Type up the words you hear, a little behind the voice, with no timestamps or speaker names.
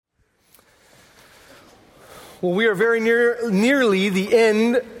Well, we are very nearly the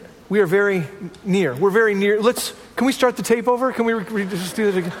end. We are very near. We're very near. Can we start the tape over? Can we just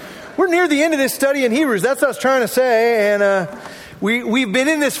do that again? We're near the end of this study in Hebrews. That's what I was trying to say. And we've been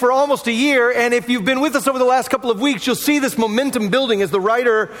in this for almost a year. And if you've been with us over the last couple of weeks, you'll see this momentum building as the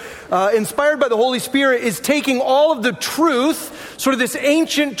writer, inspired by the Holy Spirit, is taking all of the truth, sort of this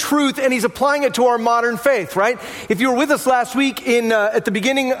ancient truth, and he's applying it to our modern faith, right? If you were with us last week at the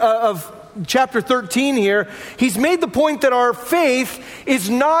beginning of chapter 13 here, he's made the point that our faith is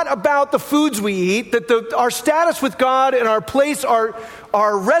not about the foods we eat, that our status with God and our place, our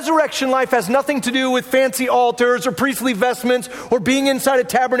resurrection life has nothing to do with fancy altars or priestly vestments or being inside a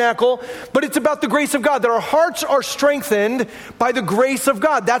tabernacle, but it's about the grace of God, that our hearts are strengthened by the grace of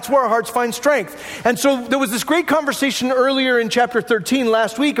God. That's where our hearts find strength. And so there was this great conversation earlier in chapter 13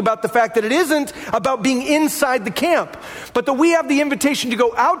 last week about the fact that it isn't about being inside the camp, but that we have the invitation to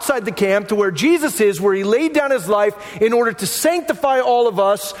go outside the camp to where Jesus is, where he laid down his life in order to sanctify all of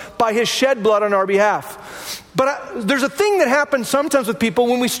us by his shed blood on our behalf. But there's a thing that happens sometimes with people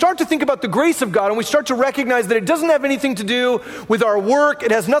when we start to think about the grace of God and we start to recognize that it doesn't have anything to do with our work,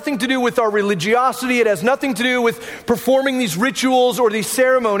 it has nothing to do with our religiosity, it has nothing to do with performing these rituals or these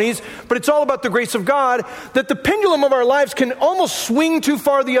ceremonies, but it's all about the grace of God, that the pendulum of our lives can almost swing too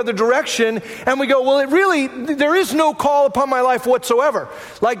far the other direction, and we go, well, there is no call upon my life whatsoever.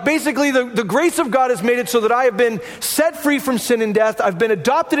 Like basically the grace of God has made it so that I have been set free from sin and death, I've been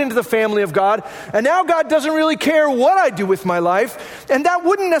adopted into the family of God, and now God doesn't really care what I do with my life. And that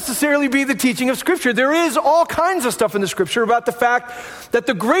wouldn't necessarily be the teaching of Scripture. There is all kinds of stuff in the Scripture about the fact that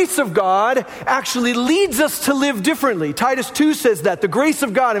the grace of God actually leads us to live differently. Titus 2 says that. The grace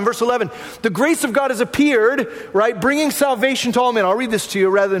of God, in verse 11, the grace of God has appeared, right, bringing salvation to all men. I'll read this to you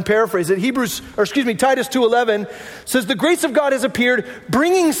rather than paraphrase it. Titus 2:11 says, the grace of God has appeared,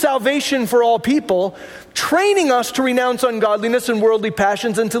 bringing salvation for all people, training us to renounce ungodliness and worldly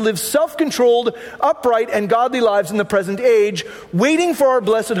passions and to live self-controlled, upright, and godly lives in the present age, waiting for our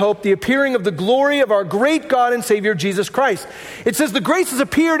blessed hope, the appearing of the glory of our great God and Savior, Jesus Christ. It says the grace has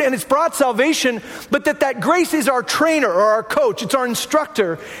appeared and it's brought salvation, but that grace is our trainer or our coach. It's our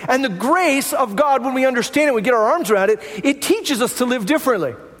instructor. And the grace of God, when we understand it, we get our arms around it, it teaches us to live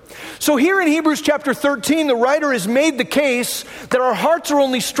differently. So here in Hebrews chapter 13, the writer has made the case that our hearts are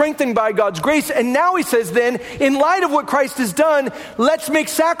only strengthened by God's grace. And now he says then, in light of what Christ has done, let's make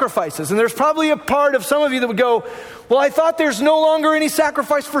sacrifices. And there's probably a part of some of you that would go, well, I thought there's no longer any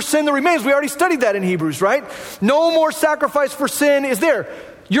sacrifice for sin that remains. We already studied that in Hebrews, right? No more sacrifice for sin is there.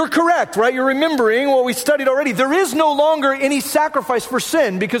 You're correct, right? You're remembering what we studied already. There is no longer any sacrifice for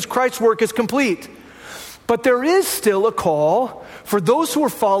sin because Christ's work is complete. But there is still a call for those who are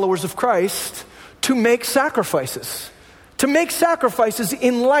followers of Christ to make sacrifices. To make sacrifices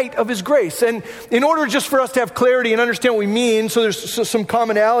in light of his grace. And in order just for us to have clarity and understand what we mean, so there's some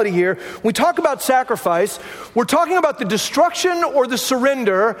commonality here. When we talk about sacrifice, we're talking about the destruction or the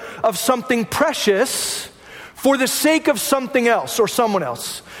surrender of something precious for the sake of something else or someone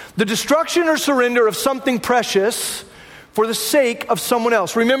else. The destruction or surrender of something precious for the sake of someone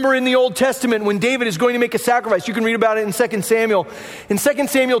else. Remember in the Old Testament when David is going to make a sacrifice, you can read about it in 2 Samuel. In 2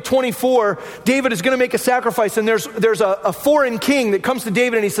 Samuel 24, David is going to make a sacrifice, and there's a foreign king that comes to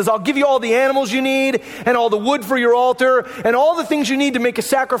David and he says, I'll give you all the animals you need and all the wood for your altar and all the things you need to make a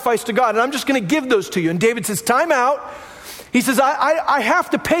sacrifice to God, and I'm just going to give those to you. And David says, time out. He says, I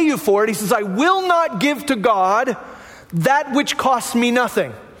have to pay you for it. He says, I will not give to God that which costs me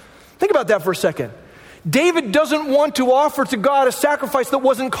nothing. Think about that for a second. David doesn't want to offer to God a sacrifice that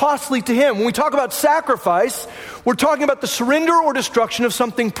wasn't costly to him. When we talk about sacrifice, we're talking about the surrender or destruction of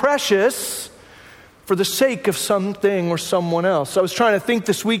something precious for the sake of something or someone else. I was trying to think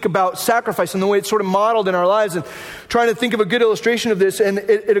this week about sacrifice and the way it's sort of modeled in our lives and trying to think of a good illustration of this. And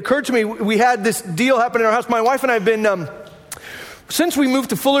it occurred to me, we had this deal happen in our house. My wife and I have been... Since we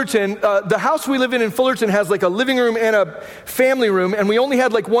moved to Fullerton, the house we live in Fullerton has like a living room and a family room, and we only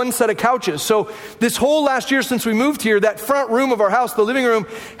had like one set of couches. So this whole last year since we moved here, that front room of our house, the living room,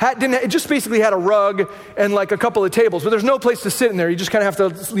 it just basically had a rug and like a couple of tables, but there's no place to sit in there. You just kind of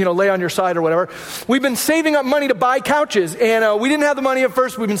have to, lay on your side or whatever. We've been saving up money to buy couches, and we didn't have the money at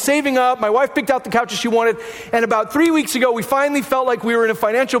first. We've been saving up. My wife picked out the couches she wanted, and about 3 weeks ago, we finally felt like we were in a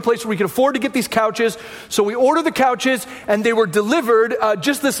financial place where we could afford to get these couches. So we ordered the couches, and they were delivered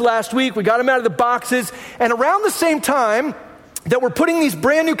just this last week. We got them out of the boxes, and around the same time that we're putting these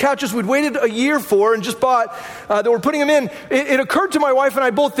brand new couches we'd waited a year for and just bought, that we're putting them in, it occurred to my wife and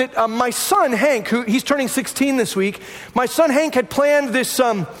I both that my son Hank, he's turning 16 this week, my son Hank had planned this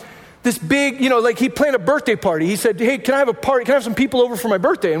this big, like he planned a birthday party. He said, hey, can I have a party? Can I have some people over for my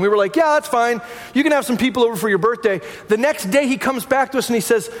birthday? And we were like, yeah, that's fine. You can have some people over for your birthday. The next day he comes back to us and he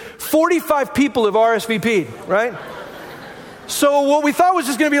says, 45 people have RSVP'd, right? So what we thought was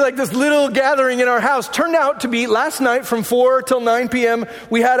just going to be like this little gathering in our house turned out to be last night from 4 till 9 p.m.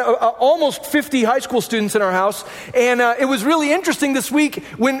 We had almost 50 high school students in our house. And it was really interesting this week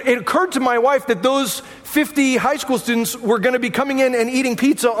when it occurred to my wife that those 50 high school students were going to be coming in and eating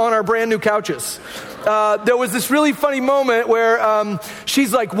pizza on our brand new couches. There was this really funny moment where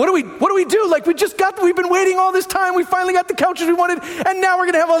she's like, what do we do? Like we've been waiting all this time. We finally got the couches we wanted. And now we're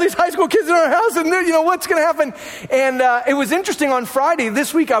going to have all these high school kids in our house. And what's going to happen? And it was interesting on Friday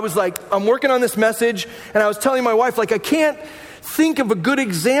this week. I was like, I'm working on this message. And I was telling my wife, like, I can't think of a good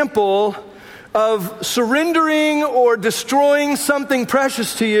example of surrendering or destroying something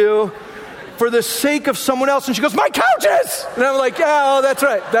precious to you for the sake of someone else. And she goes, my couches! And I'm like, oh,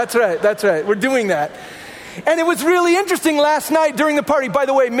 that's right. We're doing that. And it was really interesting last night during the party. By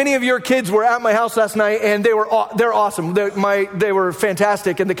the way, many of your kids were at my house last night, and they're awesome. They were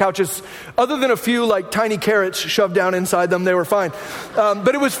fantastic. And the couches, other than a few like tiny carrots shoved down inside them, they were fine.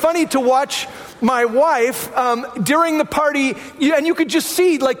 But it was funny to watch my wife during the party, and you could just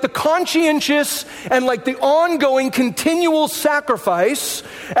see like the conscientious and like the ongoing continual sacrifice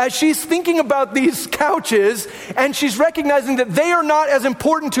as she's thinking about these couches, and she's recognizing that they are not as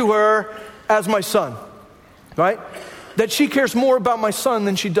important to her as my son. Right? That she cares more about my son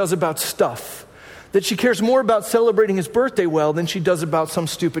than she does about stuff. That she cares more about celebrating his birthday well than she does about some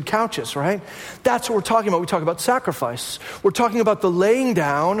stupid couches, right? That's what we're talking about. We talk about sacrifice. We're talking about the laying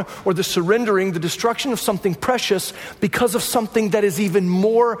down or the surrendering, the destruction of something precious because of something that is even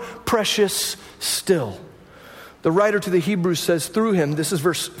more precious still. The writer to the Hebrews says, through him, this is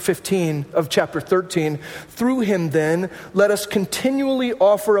verse 15 of chapter 13, through him then, let us continually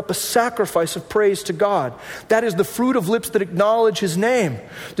offer up a sacrifice of praise to God. That is the fruit of lips that acknowledge his name.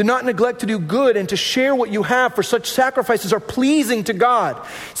 Do not neglect to do good and to share what you have, for such sacrifices are pleasing to God.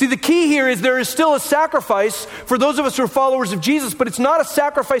 See, the key here is there is still a sacrifice for those of us who are followers of Jesus, but it's not a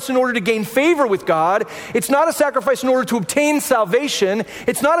sacrifice in order to gain favor with God. It's not a sacrifice in order to obtain salvation.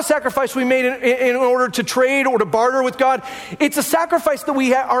 It's not a sacrifice we made in order to trade or to barter with God. It's a sacrifice that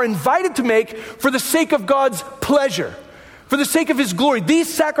we are invited to make for the sake of God's pleasure, for the sake of his glory.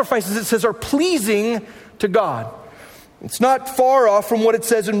 These sacrifices, it says, are pleasing to God. It's not far off from what it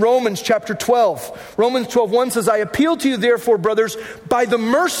says in Romans chapter 12. Romans 12:1 says, I appeal to you therefore, brothers, by the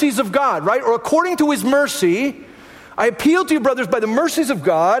mercies of God, right? Or according to his mercy, I appeal to you, brothers, by the mercies of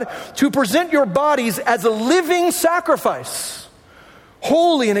God, to present your bodies as a living sacrifice,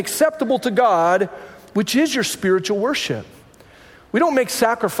 holy and acceptable to God, which is your spiritual worship. We don't make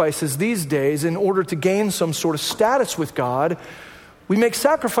sacrifices these days in order to gain some sort of status with God. We make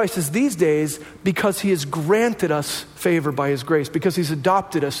sacrifices these days because he has granted us favor by his grace, because he's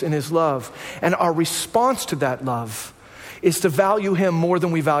adopted us in his love. And our response to that love is to value him more than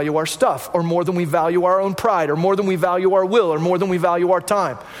we value our stuff, or more than we value our own pride, or more than we value our will, or more than we value our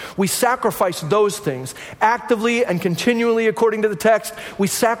time. We sacrifice those things actively and continually according to the text. We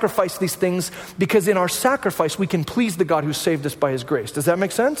sacrifice these things because in our sacrifice we can please the God who saved us by his grace. Does that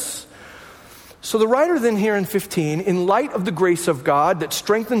make sense? So the writer then here in 15, in light of the grace of God that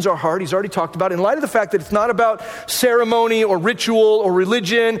strengthens our heart, he's already talked about, in light of the fact that it's not about ceremony or ritual or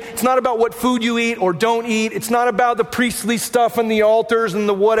religion, it's not about what food you eat or don't eat, it's not about the priestly stuff and the altars and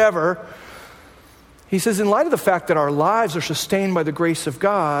the whatever. He says, in light of the fact that our lives are sustained by the grace of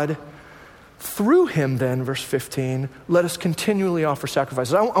God, through him then, verse 15, let us continually offer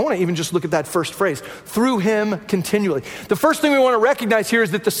sacrifices. I want to even just look at that first phrase, through him continually. The first thing we want to recognize here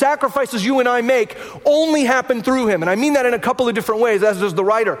is that the sacrifices you and I make only happen through him. And I mean that in a couple of different ways, as does the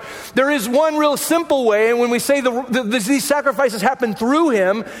writer. There is one real simple way, and when we say these sacrifices happen through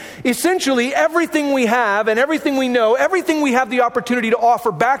him, essentially everything we have and everything we know, everything we have the opportunity to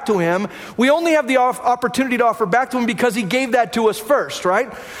offer back to him, we only have the opportunity to offer back to him because he gave that to us first,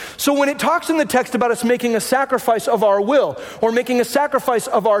 right? So when it talks in the text about us making a sacrifice of our will, or making a sacrifice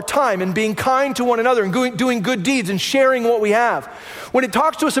of our time, and being kind to one another, and doing good deeds, and sharing what we have. When it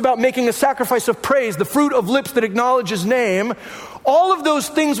talks to us about making a sacrifice of praise, the fruit of lips that acknowledge his name, all of those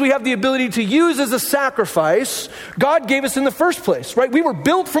things we have the ability to use as a sacrifice, God gave us in the first place, right? We were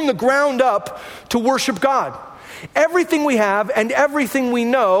built from the ground up to worship God. Everything we have and everything we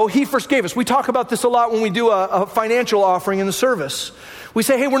know, he first gave us. We talk about this a lot when we do a financial offering in the service. We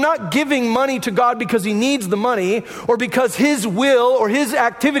say, hey, we're not giving money to God because he needs the money, or because his will or his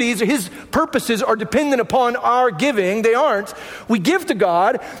activities or his purposes are dependent upon our giving. They aren't. We give to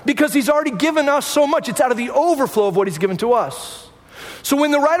God because he's already given us so much. It's out of the overflow of what he's given to us. So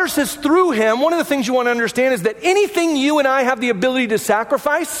when the writer says through him, one of the things you want to understand is that anything you and I have the ability to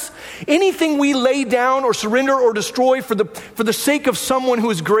sacrifice, anything we lay down or surrender or destroy for the sake of someone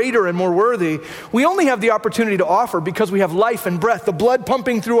who is greater and more worthy, we only have the opportunity to offer because we have life and breath, the blood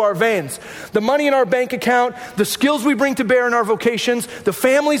pumping through our veins, the money in our bank account, the skills we bring to bear in our vocations, the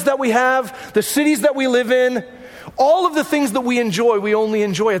families that we have, the cities that we live in. All of the things that we enjoy, we only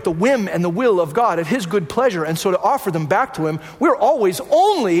enjoy at the whim and the will of God, at his good pleasure. And so to offer them back to him, we're always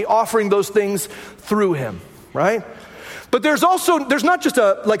only offering those things through him, right? But there's not just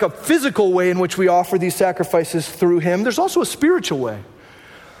a physical way in which we offer these sacrifices through him. There's also a spiritual way.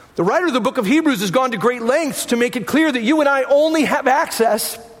 The writer of the book of Hebrews has gone to great lengths to make it clear that you and I only have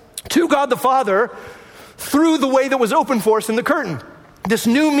access to God the Father through the way that was opened for us in the curtain. This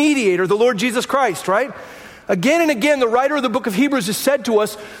new mediator, the Lord Jesus Christ, right? Again and again, the writer of the book of Hebrews has said to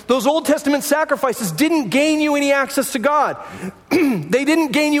us, those Old Testament sacrifices didn't gain you any access to God. They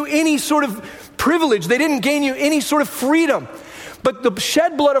didn't gain you any sort of privilege. They didn't gain you any sort of freedom. But the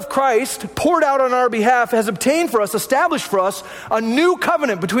shed blood of Christ, poured out on our behalf, has obtained for us, established for us, a new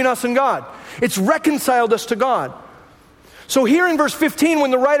covenant between us and God. It's reconciled us to God. So here in verse 15,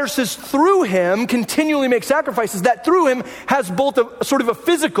 when the writer says through him continually make sacrifices, that through him has both a sort of a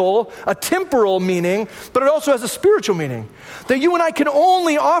physical, a temporal meaning, but it also has a spiritual meaning. That you and I can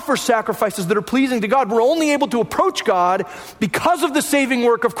only offer sacrifices that are pleasing to God. We're only able to approach God because of the saving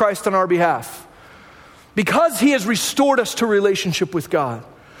work of Christ on our behalf. Because he has restored us to relationship with God.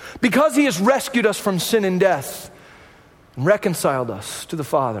 Because he has rescued us from sin and death and reconciled us to the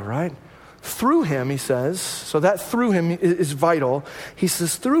Father, right? Through him, he says, so that through him is vital. He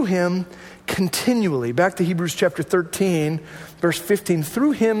says, through him continually. Back to Hebrews chapter 13, verse 15.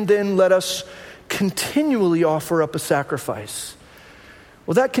 Through him, then, let us continually offer up a sacrifice.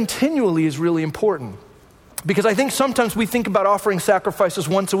 Well, that continually is really important. Because I think sometimes we think about offering sacrifices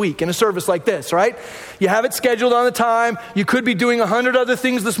once a week in a service like this, right? You have it scheduled on the time. You could be doing 100 other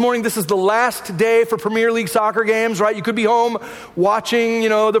things this morning. This is the last day for Premier League soccer games, right? You could be home watching,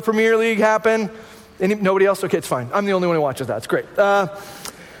 the Premier League happen. Nobody else? Okay, it's fine. I'm the only one who watches that. It's great.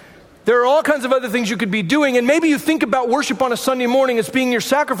 There are all kinds of other things you could be doing, and maybe you think about worship on a Sunday morning as being your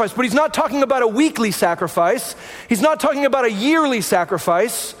sacrifice, but he's not talking about a weekly sacrifice. He's not talking about a yearly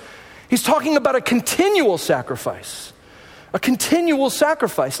sacrifice. He's talking about a continual sacrifice. A continual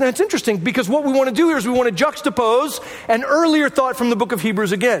sacrifice. Now it's interesting because what we want to do here is we want to juxtapose an earlier thought from the book of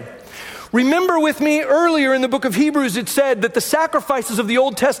Hebrews again. Remember with me, earlier in the book of Hebrews it said that the sacrifices of the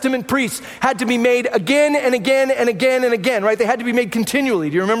Old Testament priests had to be made again and again and again and again, right? They had to be made continually.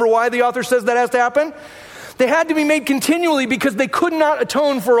 Do you remember why the author says that has to happen? They had to be made continually because they could not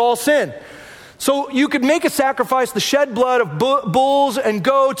atone for all sin. So you could make a sacrifice, the shed blood of bulls and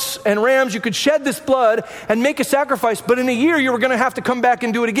goats and rams. You could shed this blood and make a sacrifice, but in a year you were going to have to come back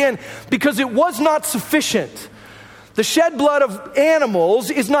and do it again because it was not sufficient. The shed blood of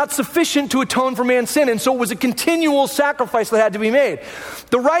animals is not sufficient to atone for man's sin, and so it was a continual sacrifice that had to be made.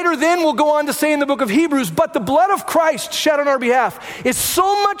 The writer then will go on to say in the book of Hebrews, but the blood of Christ shed on our behalf is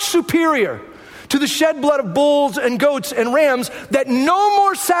so much superior to the shed blood of bulls and goats and rams that no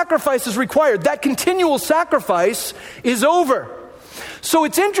more sacrifice is required. That continual sacrifice is over. So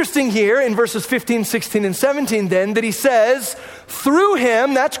it's interesting here in verses 15, 16, and 17 then that he says, through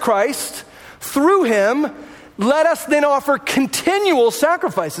him, that's Christ, through him, let us then offer continual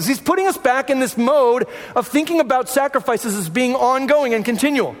sacrifices. He's putting us back in this mode of thinking about sacrifices as being ongoing and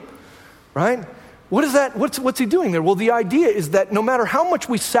continual, right? What is that? What's he doing there? Well, the idea is that no matter how much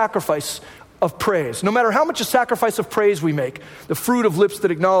we sacrifice of praise, no matter how much a sacrifice of praise we make, the fruit of lips that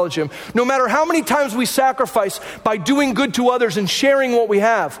acknowledge him, no matter how many times we sacrifice by doing good to others and sharing what we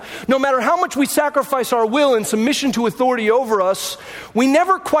have, no matter how much we sacrifice our will in submission to authority over us, we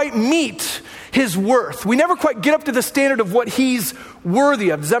never quite meet his worth. We never quite get up to the standard of what he's worthy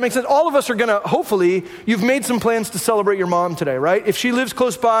of. Does that make sense? All of us are going to, hopefully, you've made some plans to celebrate your mom today, right? If she lives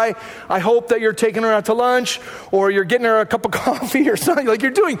close by, I hope that you're taking her out to lunch or you're getting her a cup of coffee or something. Like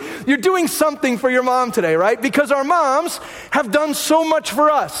you're doing something for your mom today, right? Because our moms have done so much for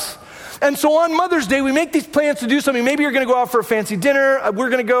us. And so on Mother's Day, we make these plans to do something. Maybe you're going to go out for a fancy dinner. We're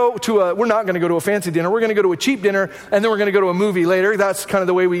not going to go to a fancy dinner. We're going to go to a cheap dinner, and then we're going to go to a movie later. That's kind of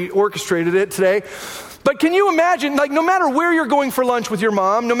the way we orchestrated it today. But can you imagine, no matter where you're going for lunch with your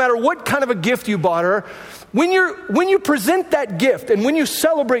mom, no matter what kind of a gift you bought her, when you present that gift and when you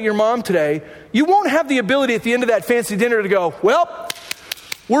celebrate your mom today, you won't have the ability at the end of that fancy dinner to go, well,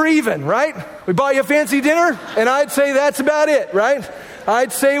 we're even, right? We bought you a fancy dinner, and I'd say that's about it, right?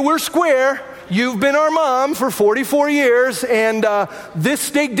 I'd say we're square. You've been our mom for 44 years, and this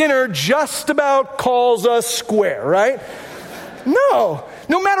steak dinner just about calls us square, right? No.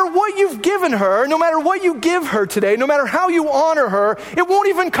 No matter what you've given her, no matter what you give her today, no matter how you honor her, it won't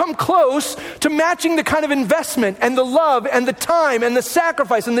even come close to matching the kind of investment and the love and the time and the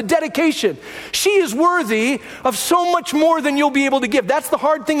sacrifice and the dedication. She is worthy of so much more than you'll be able to give. That's the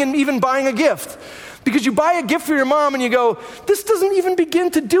hard thing in even buying a gift. Because you buy a gift for your mom and you go, this doesn't even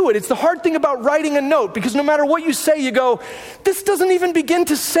begin to do it. It's the hard thing about writing a note, because no matter what you say, you go, this doesn't even begin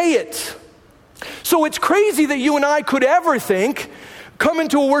to say it. So it's crazy that you and I could ever think, come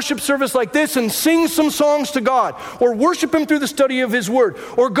into a worship service like this and sing some songs to God, or worship Him through the study of His Word,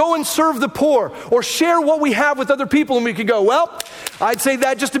 or go and serve the poor, or share what we have with other people, and we could go, well, I'd say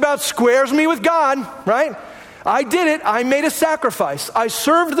that just about squares me with God, right? I did it. I made a sacrifice. I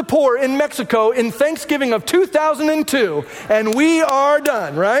served the poor in Mexico in Thanksgiving of 2002, and we are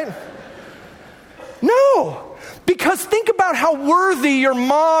done, right? No, because think about how worthy your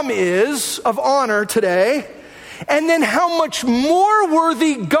mom is of honor today, and then how much more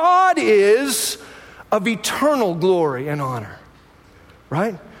worthy God is of eternal glory and honor,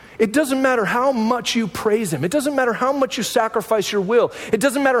 right? It doesn't matter how much you praise Him. It doesn't matter how much you sacrifice your will. It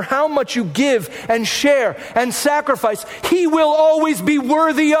doesn't matter how much you give and share and sacrifice. He will always be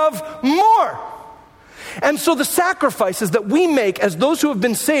worthy of more. And so the sacrifices that we make as those who have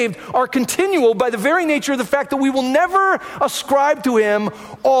been saved are continual by the very nature of the fact that we will never ascribe to Him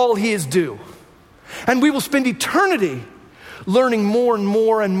all He is due. And we will spend eternity learning more and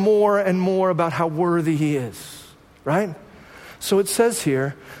more and more and more about how worthy He is, right? So it says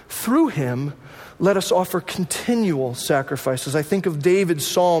here, through Him, let us offer continual sacrifices. I think of David's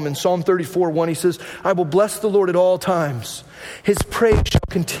psalm in Psalm 34:1. He says, I will bless the Lord at all times. His praise shall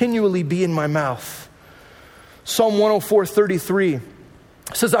continually be in my mouth. Psalm 104:33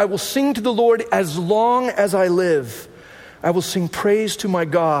 says, I will sing to the Lord as long as I live. I will sing praise to my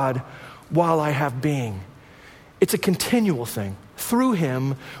God while I have being. It's a continual thing. Through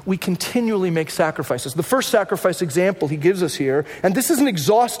Him, we continually make sacrifices. The first sacrifice example He gives us here, and this isn't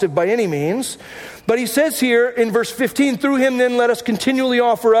exhaustive by any means, but He says here in verse 15, through Him then let us continually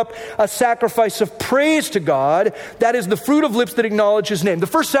offer up a sacrifice of praise to God. That is the fruit of lips that acknowledge His name. The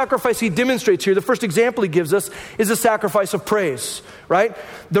first sacrifice He demonstrates here, the first example He gives us, is a sacrifice of praise, right?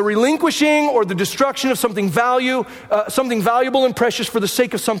 The relinquishing or the destruction of something valuable and precious for the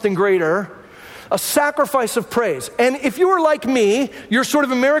sake of something greater. A sacrifice of praise. And if you were like me, your sort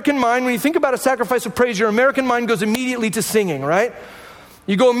of American mind, when you think about a sacrifice of praise, your American mind goes immediately to singing, right?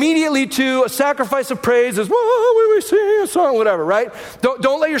 You go immediately to a sacrifice of praise as, whoa, we sing a song, whatever, right?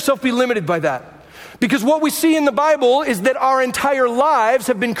 Don't let yourself be limited by that. Because what we see in the Bible is that our entire lives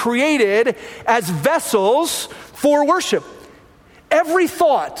have been created as vessels for worship. Every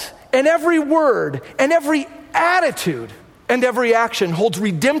thought and every word and every attitude and every action holds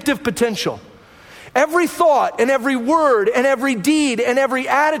redemptive potential. Every thought and every word and every deed and every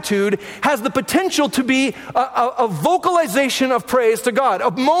attitude has the potential to be a vocalization of praise to God, a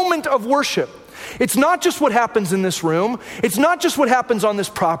moment of worship. It's not just what happens in this room. It's not just what happens on this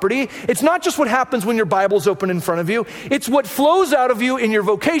property. It's not just what happens when your Bible's open in front of you. It's what flows out of you in your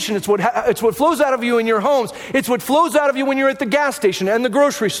vocation. It's what flows out of you in your homes. It's what flows out of you when you're at the gas station and the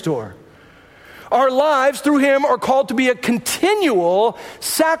grocery store. Our lives through Him are called to be a continual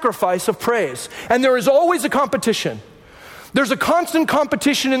sacrifice of praise. And there is always a competition. There's a constant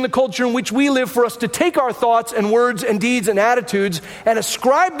competition in the culture in which we live for us to take our thoughts and words and deeds and attitudes and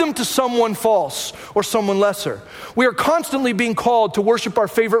ascribe them to someone false or someone lesser. We are constantly being called to worship our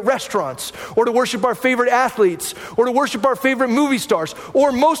favorite restaurants, or to worship our favorite athletes, or to worship our favorite movie stars,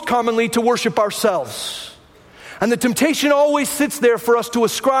 or most commonly to worship ourselves. And the temptation always sits there for us to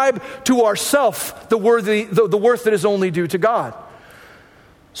ascribe to ourselves the worth that is only due to God.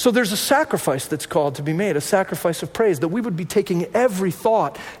 So there's a sacrifice that's called to be made, a sacrifice of praise, that we would be taking every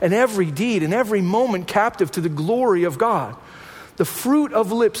thought and every deed and every moment captive to the glory of God. The fruit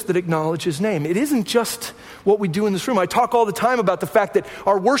of lips that acknowledge His name. It isn't just what we do in this room. I talk all the time about the fact that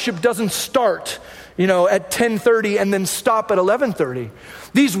our worship doesn't start, at 10:30 and then stop at 11:30.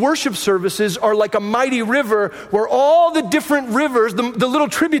 These worship services are like a mighty river where all the different rivers, the little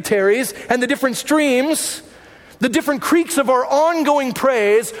tributaries and the different streams, the different creeks of our ongoing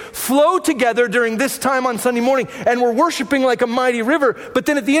praise flow together during this time on Sunday morning, and we're worshiping like a mighty river. But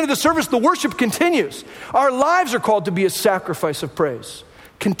then at the end of the service, the worship continues. Our lives are called to be a sacrifice of praise,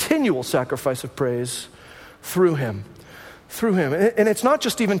 continual sacrifice of praise through Him. Through Him. And it's not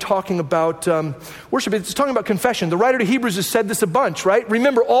just even talking about worship, it's talking about confession. The writer to Hebrews has said this a bunch, right?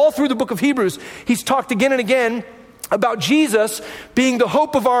 Remember, all through the book of Hebrews, he's talked again and again about Jesus being the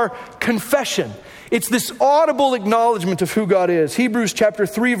hope of our confession. It's this audible acknowledgement of who God is. Hebrews chapter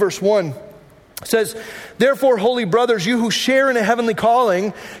 3, verse 1 It says, therefore, holy brothers, you who share in a heavenly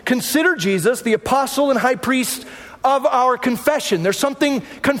calling, consider Jesus the apostle and high priest of our confession. There's something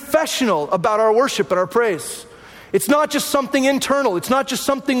confessional about our worship and our praise. It's not just something internal. It's not just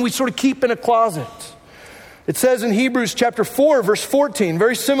something we sort of keep in a closet. It says in Hebrews chapter 4, verse 14,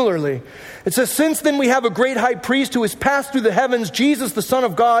 very similarly, it says, since then we have a great high priest who has passed through the heavens, Jesus, the Son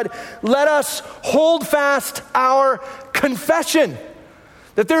of God, let us hold fast our confession.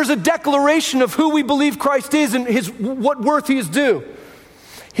 That there's a declaration of who we believe Christ is and what worth he is due.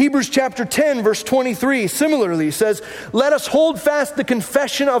 Hebrews chapter 10, verse 23, similarly says, let us hold fast the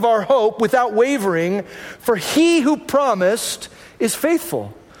confession of our hope without wavering, for he who promised is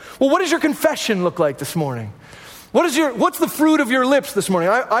faithful. Well, what does your confession look like this morning? What's the fruit of your lips this morning?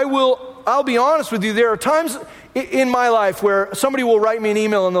 I'll be honest with you, there are times in my life where somebody will write me an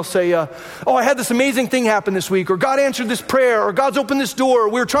email and they'll say, oh, I had this amazing thing happen this week, or God answered this prayer, or God's opened this door, or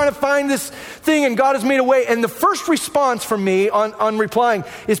we were trying to find this thing and God has made a way. And the first response from me on replying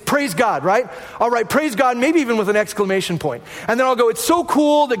is praise God, right? All right, praise God, maybe even with an exclamation point. And then I'll go, it's so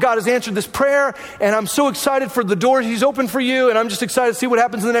cool that God has answered this prayer, and I'm so excited for the doors he's opened for you, and I'm just excited to see what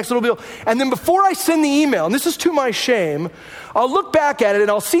happens in the next little bit. And then before I send the email, and this is to my shame, I'll look back at it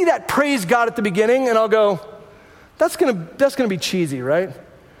and I'll see that praise God at the beginning, and I'll go, that's gonna be cheesy, right?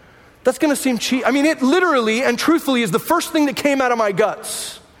 That's gonna seem cheesy. I mean, it literally and truthfully is the first thing that came out of my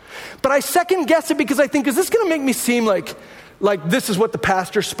guts. But I second guess it because I think, is this gonna make me seem like this is what the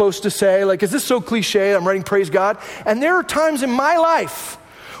pastor's supposed to say? Like, is this so cliche? I'm writing praise God. And there are times in my life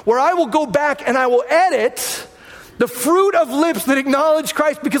where I will go back and I will edit the fruit of lips that acknowledge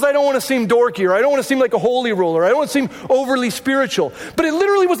Christ because I don't want to seem dorky, or I don't want to seem like a holy roller. I don't want to seem overly spiritual. But it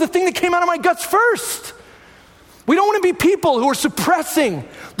literally was the thing that came out of my guts first. We don't want to be people who are suppressing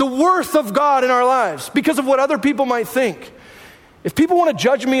the worth of God in our lives because of what other people might think. If people want to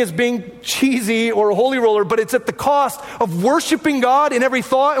judge me as being cheesy or a holy roller, but it's at the cost of worshiping God in every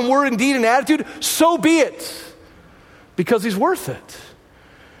thought and word and deed and attitude, so be it, because he's worth it.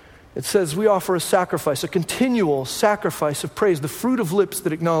 It says we offer a sacrifice, a continual sacrifice of praise, the fruit of lips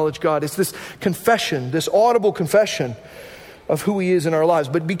that acknowledge God. It's this confession, this audible confession of who he is in our lives.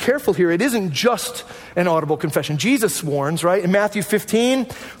 But be careful here, it isn't just an audible confession. Jesus warns, right? In Matthew 15,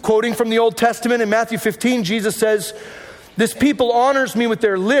 quoting from the Old Testament, in Matthew 15, Jesus says, this people honors me with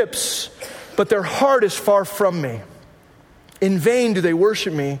their lips, but their heart is far from me. In vain do they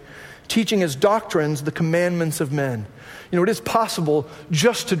worship me, teaching as doctrines the commandments of men. You know, it is possible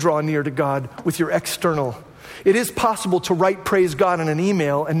just to draw near to God with your external. It is possible to write praise God in an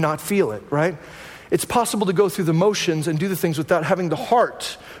email and not feel it, right? It's possible to go through the motions and do the things without having the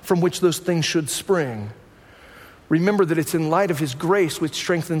heart from which those things should spring. Remember that it's in light of his grace which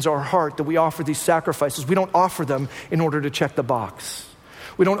strengthens our heart that we offer these sacrifices. We don't offer them in order to check the box.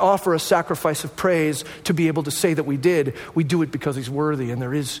 We don't offer a sacrifice of praise to be able to say that we did. We do it because he's worthy, and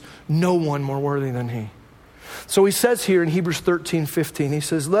there is no one more worthy than he. So he says here in Hebrews 13:15, he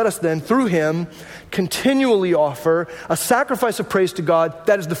says, let us then through him continually offer a sacrifice of praise to God,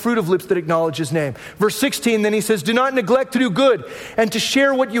 that is the fruit of lips that acknowledge his name. Verse 16, then he says, do not neglect to do good and to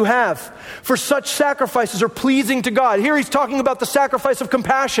share what you have, for such sacrifices are pleasing to God. Here he's talking about the sacrifice of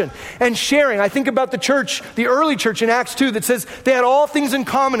compassion and sharing. I think about the church, the early church in Acts 2 that says they had all things in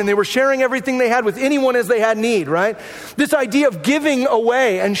common and they were sharing everything they had with anyone as they had need, right? This idea of giving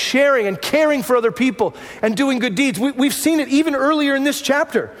away and sharing and caring for other people and doing good deeds. We've seen it even earlier in this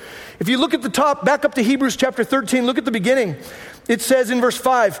chapter. If you look at the top, back up to Hebrews chapter 13, look at the beginning. It says in verse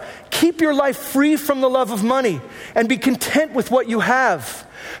 5, keep your life free from the love of money and be content with what you have.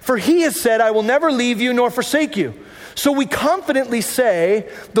 For he has said, I will never leave you nor forsake you. So we confidently say,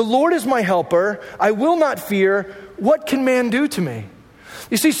 the Lord is my helper. I will not fear. What can man do to me?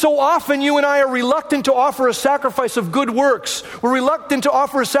 You see, so often you and I are reluctant to offer a sacrifice of good works. We're reluctant to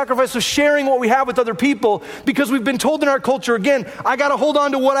offer a sacrifice of sharing what we have with other people because we've been told in our culture, again, I got to hold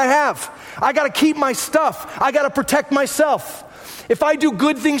on to what I have. I got to keep my stuff. I got to protect myself. If I do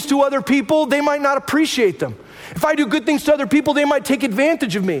good things to other people, they might not appreciate them. If I do good things to other people, they might take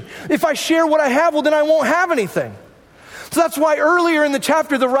advantage of me. If I share what I have, well, then I won't have anything. So that's why earlier in the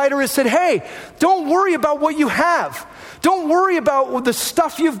chapter, the writer has said, hey, don't worry about what you have. Don't worry about the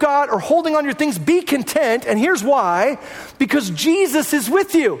stuff you've got or holding on your things. Be content. And here's why. Because Jesus is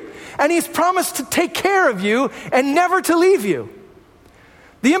with you. And he's promised to take care of you and never to leave you.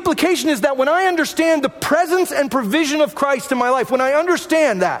 The implication is that when I understand the presence and provision of Christ in my life, when I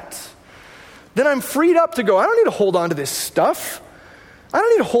understand that, then I'm freed up to go, I don't need to hold on to this stuff. I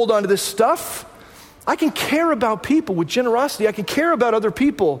don't need to hold on to this stuff. I can care about people with generosity. I can care about other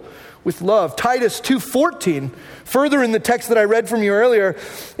people with love. Titus 2:14, further in the text that I read from you earlier,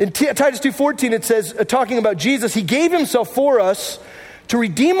 in Titus 2:14 it says, talking about Jesus, he gave himself for us to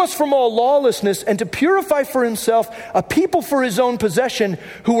redeem us from all lawlessness and to purify for himself a people for his own possession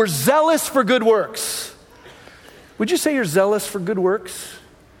who were zealous for good works. Would you say you're zealous for good works?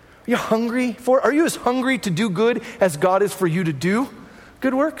 Are you hungry for it? Are you as hungry to do good as God is for you to do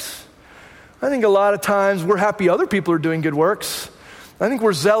good works? I think a lot of times we're happy other people are doing good works. I think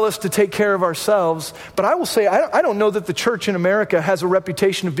we're zealous to take care of ourselves. But I will say, I don't know that the church in America has a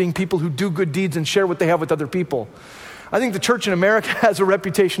reputation of being people who do good deeds and share what they have with other people. I think the church in America has a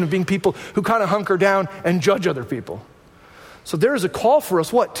reputation of being people who kind of hunker down and judge other people. So there is a call for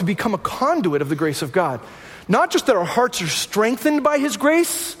us, what? To become a conduit of the grace of God. Not just that our hearts are strengthened by his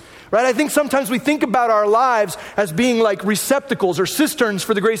grace, right? I think sometimes we think about our lives as being like receptacles or cisterns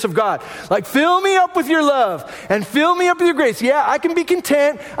for the grace of God. Like, fill me up with your love and fill me up with your grace. Yeah, I can be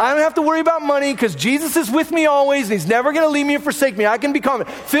content. I don't have to worry about money because Jesus is with me always and he's never going to leave me or forsake me. I can be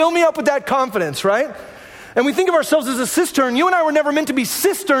confident. Fill me up with that confidence, right? And we think of ourselves as a cistern. You and I were never meant to be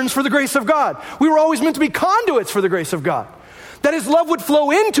cisterns for the grace of God. We were always meant to be conduits for the grace of God. That his love would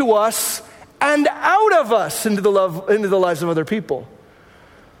flow into us and out of us into the lives of other people.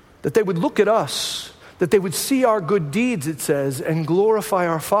 That they would look at us, that they would see our good deeds, it says, and glorify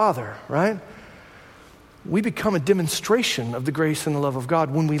our Father, right? We become a demonstration of the grace and the love of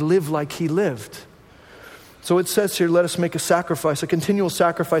God when we live like he lived. So it says here, let us make a sacrifice, a continual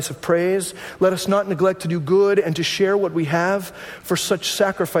sacrifice of praise. Let us not neglect to do good and to share what we have, for such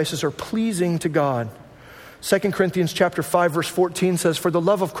sacrifices are pleasing to God. 2 Corinthians chapter 5, verse 14 says, for the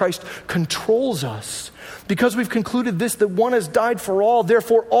love of Christ controls us, because we've concluded this, that one has died for all,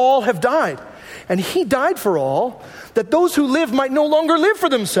 therefore all have died. And he died for all, that those who live might no longer live for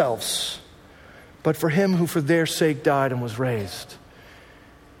themselves, but for him who for their sake died and was raised.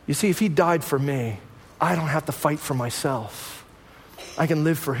 You see, if he died for me, I don't have to fight for myself. I can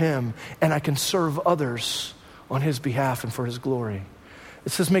live for him, and I can serve others on his behalf and for his glory.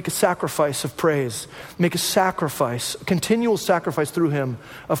 It says make a sacrifice of praise. Make a sacrifice, a continual sacrifice through him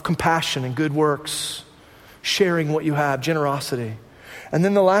of compassion and good works, sharing what you have, generosity. And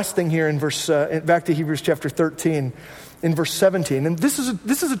then the last thing here in back to Hebrews chapter 13, in verse 17. And this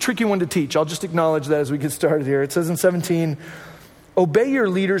is a tricky one to teach. I'll just acknowledge that as we get started here. It says in 17, obey your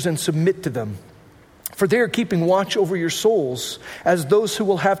leaders and submit to them, for they are keeping watch over your souls as those who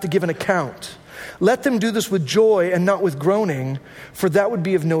will have to give an account. Let them do this with joy and not with groaning, for that would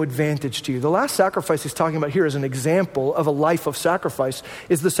be of no advantage to you. The last sacrifice he's talking about here as an example of a life of sacrifice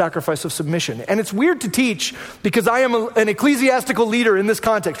is the sacrifice of submission. And it's weird to teach because I am an ecclesiastical leader in this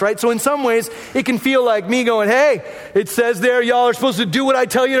context, right? So in some ways, it can feel like me going, hey, it says there, y'all are supposed to do what I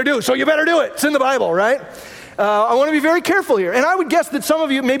tell you to do, so you better do it. It's in the Bible, right? I want to be very careful here. And I would guess that some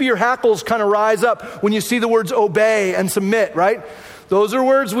of you, maybe your hackles kind of rise up when you see the words obey and submit, right? Those are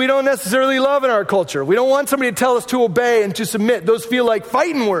words we don't necessarily love in our culture. We don't want somebody to tell us to obey and to submit. Those feel like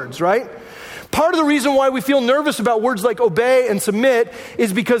fighting words, right? Part of the reason why we feel nervous about words like obey and submit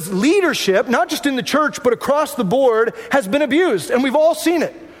is because leadership, not just in the church, but across the board, has been abused. And we've all seen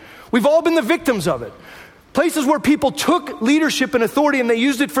it. We've all been the victims of it. Places where people took leadership and authority and they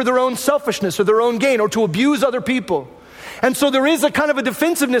used it for their own selfishness or their own gain or to abuse other people. And so there is a kind of a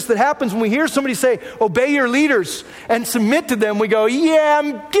defensiveness that happens when we hear somebody say, obey your leaders and submit to them. We go,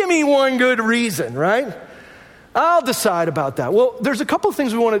 yeah, give me one good reason, right? I'll decide about that. Well, there's a couple of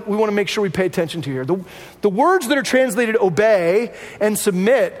things we want to make sure we pay attention to here. The words that are translated obey and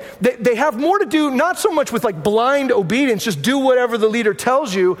submit, they have more to do not so much with like blind obedience, just do whatever the leader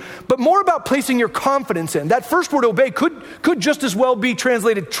tells you, but more about placing your confidence in. That first word obey could just as well be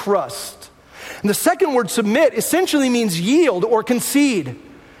translated trust. And the second word submit essentially means yield or concede.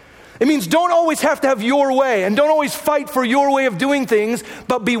 It means don't always have to have your way and don't always fight for your way of doing things,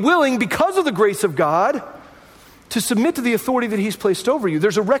 but be willing, because of the grace of God, to submit to the authority that he's placed over you.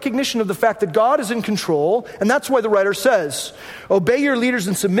 There's a recognition of the fact that God is in control, and that's why the writer says, obey your leaders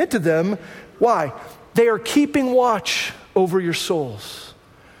and submit to them. Why? They are keeping watch over your souls.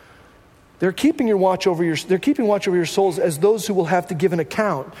 They're keeping watch over your souls as those who will have to give an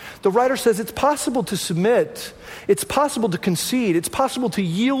account. The writer says it's possible to submit, it's possible to concede, it's possible to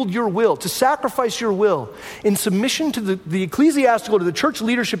yield your will, to sacrifice your will in submission to the ecclesiastical, to the church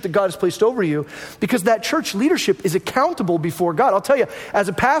leadership that God has placed over you, because that church leadership is accountable before God. I'll tell you, as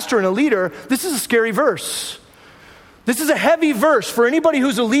a pastor and a leader, this is a scary verse. This is a heavy verse for anybody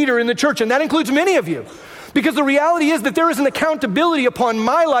who's a leader in the church, and that includes many of you. Because the reality is that there is an accountability upon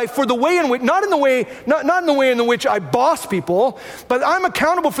my life for the way in which, not in the way in which I boss people, but I'm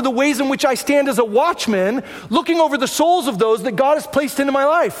accountable for the ways in which I stand as a watchman, looking over the souls of those that God has placed into my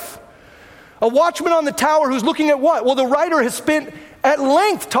life. A watchman on the tower who's looking at what? Well, the writer has spent at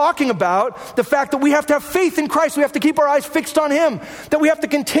length talking about the fact that we have to have faith in Christ. We have to keep our eyes fixed on Him. That we have to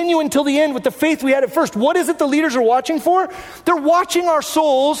continue until the end with the faith we had at first. What is it the leaders are watching for? They're watching our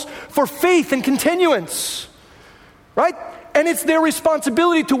souls for faith and continuance. Right? And it's their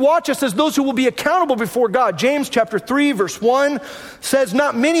responsibility to watch us as those who will be accountable before God. James chapter 3 verse 1 says,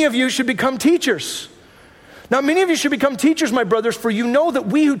 "Not many of you should become teachers. Not many of you should become teachers, my brothers, for you know that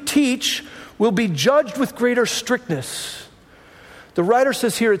we who teach will be judged with greater strictness." The writer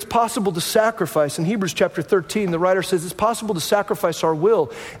says here it's possible to sacrifice. In Hebrews chapter 13, the writer says it's possible to sacrifice our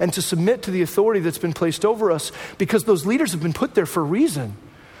will and to submit to the authority that's been placed over us because those leaders have been put there for a reason.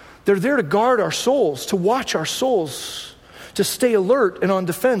 They're there to guard our souls, to watch our souls, to stay alert and on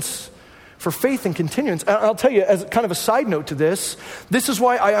defense for faith and continuance. And I'll tell you, as kind of a side note to this is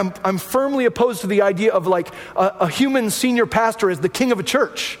why I'm firmly opposed to the idea of like a human senior pastor as the king of a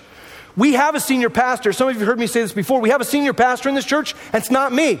church. We have a senior pastor. Some of you have heard me say this before. We have a senior pastor in this church, and it's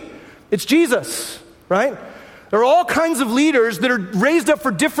not me. It's Jesus, right? There are all kinds of leaders that are raised up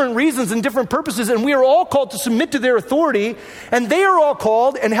for different reasons and different purposes, and we are all called to submit to their authority, and they are all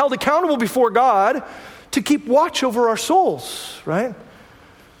called and held accountable before God to keep watch over our souls, right?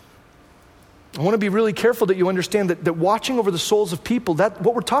 I want to be really careful that you understand that watching over the souls of people, that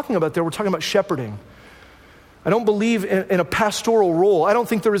what we're talking about there, we're talking about shepherding. I don't believe in a pastoral role. I don't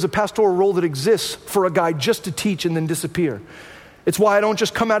think there is a pastoral role that exists for a guy just to teach and then disappear. It's why I don't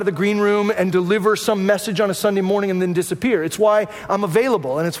just come out of the green room and deliver some message on a Sunday morning and then disappear. It's why I'm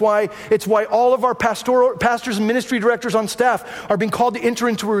available, and it's why all of our pastors and ministry directors on staff are being called to enter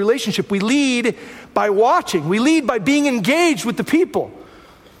into a relationship. We lead by watching. We lead by being engaged with the people.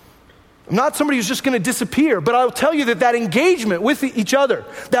 I'm not somebody who's just going to disappear, but I'll tell you that engagement with each other,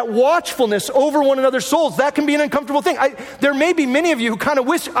 that watchfulness over one another's souls, that can be an uncomfortable thing. There may be many of you who kind of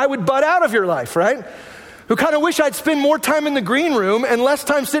wish I would butt out of your life, right? Who kind of wish I'd spend more time in the green room and less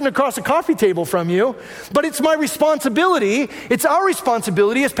time sitting across a coffee table from you. But it's my responsibility, it's our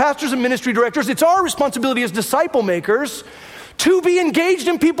responsibility as pastors and ministry directors, it's our responsibility as disciple makers to be engaged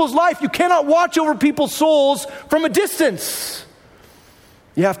in people's life. You cannot watch over people's souls from a distance.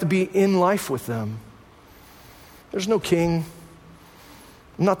 You have to be in life with them. There's no king.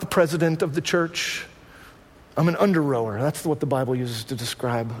 I'm not the president of the church. I'm an under-rower. That's what the Bible uses to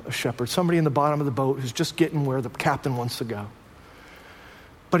describe a shepherd. Somebody in the bottom of the boat who's just getting where the captain wants to go.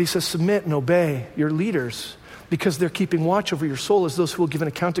 But he says, submit and obey your leaders because they're keeping watch over your soul as those who will give an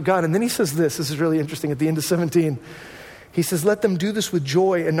account to God. And then he says this is really interesting at the end of 17. He says, let them do this with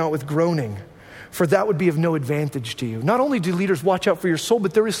joy and not with groaning, for that would be of no advantage to you. Not only do leaders watch out for your soul,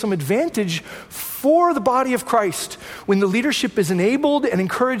 but there is some advantage for the body of Christ when the leadership is enabled and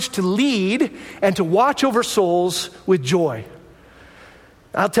encouraged to lead and to watch over souls with joy.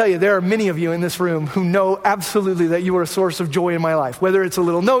 I'll tell you, there are many of you in this room who know absolutely that you are a source of joy in my life. Whether it's a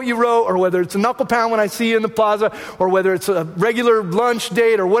little note you wrote, or whether it's a knuckle pound when I see you in the plaza, or whether it's a regular lunch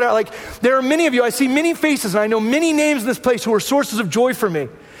date or whatever. Like, there are many of you, I see many faces, and I know many names in this place who are sources of joy for me.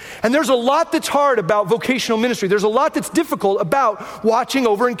 And there's a lot that's hard about vocational ministry. There's a lot that's difficult about watching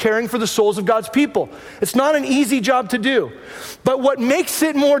over and caring for the souls of God's people. It's not an easy job to do. But what makes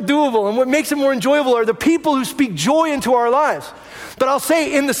it more doable and what makes it more enjoyable are the people who speak joy into our lives. But I'll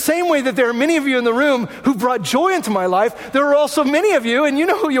say, in the same way that there are many of you in the room who brought joy into my life, there are also many of you, and you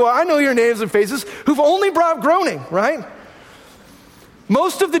know who you are, I know your names and faces, who've only brought groaning, right?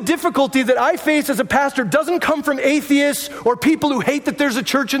 Most of the difficulty that I face as a pastor doesn't come from atheists or people who hate that there's a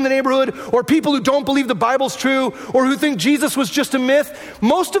church in the neighborhood or people who don't believe the Bible's true or who think Jesus was just a myth.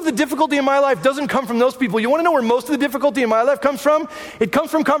 Most of the difficulty in my life doesn't come from those people. You want to know where most of the difficulty in my life comes from? It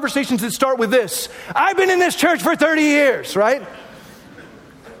comes from conversations that start with this: I've been in this church for 30 years, right?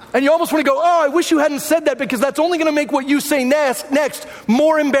 And you almost want to go, oh, I wish you hadn't said that because that's only going to make what you say next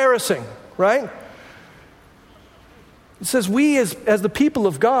more embarrassing, right? It says we as the people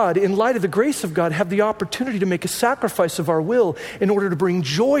of God, in light of the grace of God, have the opportunity to make a sacrifice of our will in order to bring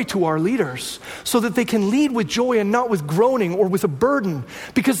joy to our leaders so that they can lead with joy and not with groaning or with a burden,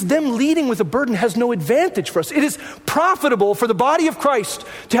 because them leading with a burden has no advantage for us. It is profitable for the body of Christ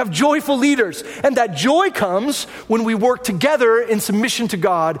to have joyful leaders, and that joy comes when we work together in submission to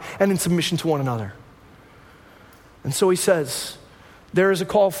God and in submission to one another. And so he says, there is a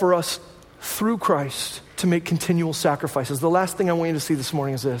call for us through Christ to make continual sacrifices. The last thing I want you to see this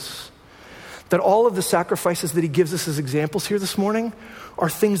morning is this: that all of the sacrifices that he gives us as examples here this morning are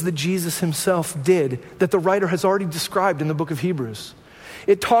things that Jesus himself did, that the writer has already described in the book of Hebrews.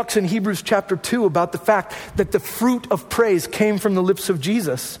 It talks in Hebrews chapter 2 about the fact that the fruit of praise came from the lips of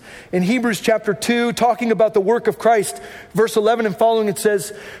Jesus. In Hebrews chapter 2, talking about the work of Christ, verse 11 and following, it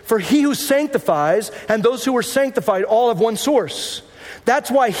says, "For he who sanctifies and those who are sanctified all have one source.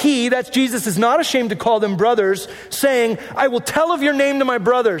 That's why he," that's Jesus, "is not ashamed to call them brothers, saying, I will tell of your name to my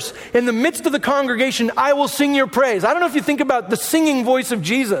brothers. In the midst of the congregation, I will sing your praise." I don't know if you think about the singing voice of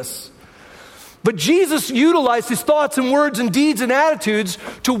Jesus, but Jesus utilized his thoughts and words and deeds and attitudes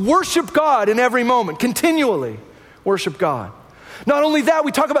to worship God in every moment, continually worship God. Not only that,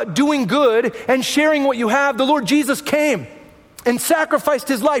 we talk about doing good and sharing what you have. The Lord Jesus came and sacrificed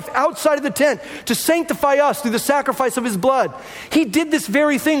his life outside of the tent to sanctify us through the sacrifice of his blood. He did this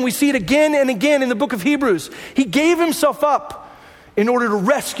very thing. We see it again and again in the book of Hebrews. He gave himself up in order to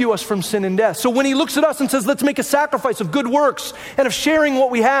rescue us from sin and death. So when he looks at us and says, let's make a sacrifice of good works and of sharing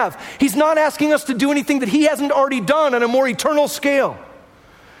what we have, he's not asking us to do anything that he hasn't already done on a more eternal scale.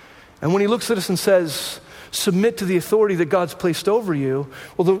 And when he looks at us and says, submit to the authority that God's placed over you,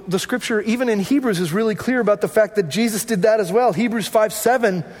 well, the scripture, even in Hebrews, is really clear about the fact that Jesus did that as well. Hebrews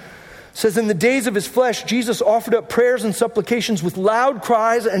 5:7 says, "In the days of his flesh, Jesus offered up prayers and supplications with loud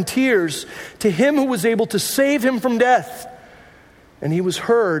cries and tears to him who was able to save him from death. And he was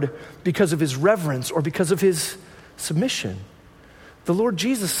heard because of his reverence," or because of his submission. The Lord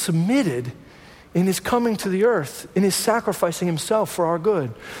Jesus submitted in his coming to the earth, in his sacrificing himself for our good.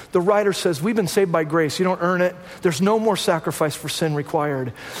 The writer says, we've been saved by grace. You don't earn it. There's no more sacrifice for sin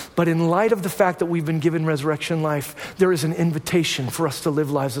required. But in light of the fact that we've been given resurrection life, there is an invitation for us to live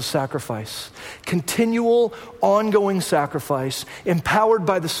lives of sacrifice. Continual, ongoing sacrifice, empowered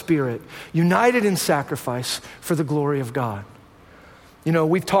by the Spirit, united in sacrifice for the glory of God. You know,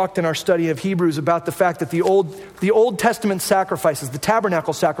 we've talked in our study of Hebrews about the fact that the Old Testament sacrifices, the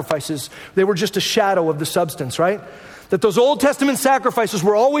tabernacle sacrifices, they were just a shadow of the substance, right? That those Old Testament sacrifices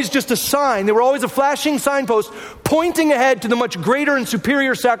were always just a sign. They were always a flashing signpost pointing ahead to the much greater and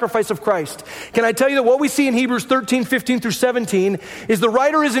superior sacrifice of Christ. Can I tell you that what we see in Hebrews 13, 15 through 17 is the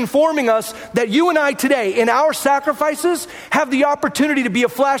writer is informing us that you and I today, in our sacrifices, have the opportunity to be a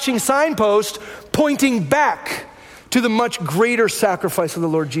flashing signpost pointing back to the much greater sacrifice of the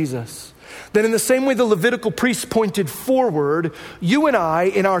Lord Jesus. That in the same way the Levitical priests pointed forward, you and I,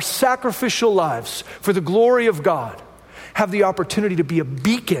 in our sacrificial lives for the glory of God, have the opportunity to be a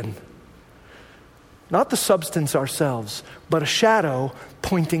beacon, not the substance ourselves, but a shadow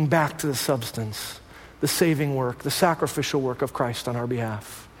pointing back to the substance, the saving work, the sacrificial work of Christ on our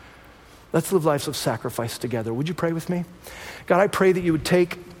behalf. Let's live lives of sacrifice together. Would you pray with me? God, I pray that you would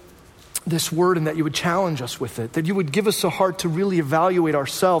take this word and that you would challenge us with it, that you would give us a heart to really evaluate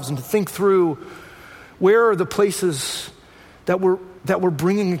ourselves and to think through where are the places that we're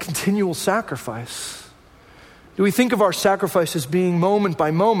bringing a continual sacrifice. Do we think of our sacrifice as being moment by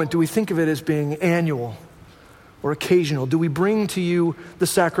moment? Do we think of it as being annual or occasional? Do we bring to you the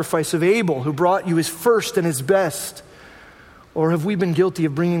sacrifice of Abel, who brought you his first and his best? Or have we been guilty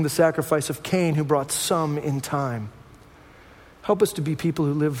of bringing the sacrifice of Cain, who brought some in time? Help us to be people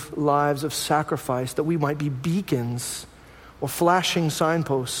who live lives of sacrifice, that we might be beacons or flashing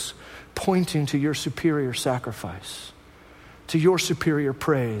signposts pointing to your superior sacrifice, to your superior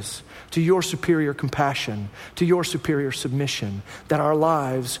praise, to your superior compassion, to your superior submission, that our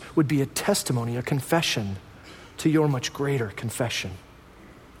lives would be a testimony, a confession to your much greater confession.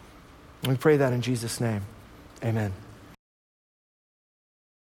 We pray that in Jesus' name. Amen.